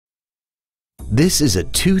This is a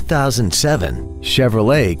 2007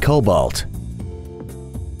 Chevrolet Cobalt.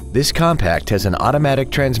 This compact has an automatic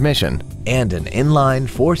transmission and an inline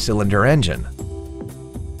 4-cylinder engine.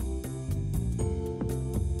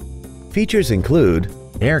 Features include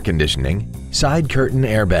air conditioning, side curtain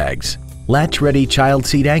airbags, latch-ready child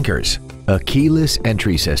seat anchors, a keyless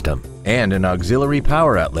entry system, and an auxiliary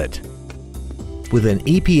power outlet. With an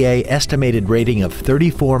EPA estimated rating of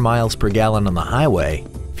 34 miles per gallon on the highway,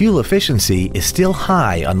 fuel efficiency is still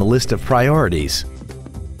high on the list of priorities.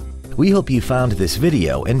 We hope you found this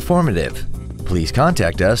video informative. Please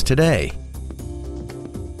contact us today.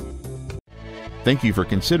 Thank you for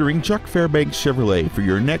considering Chuck Fairbanks Chevrolet for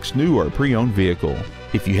your next new or pre-owned vehicle.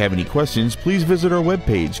 If you have any questions, please visit our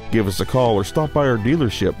webpage, give us a call, or stop by our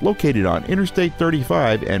dealership located on Interstate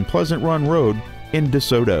 35 and Pleasant Run Road in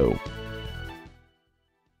Desoto.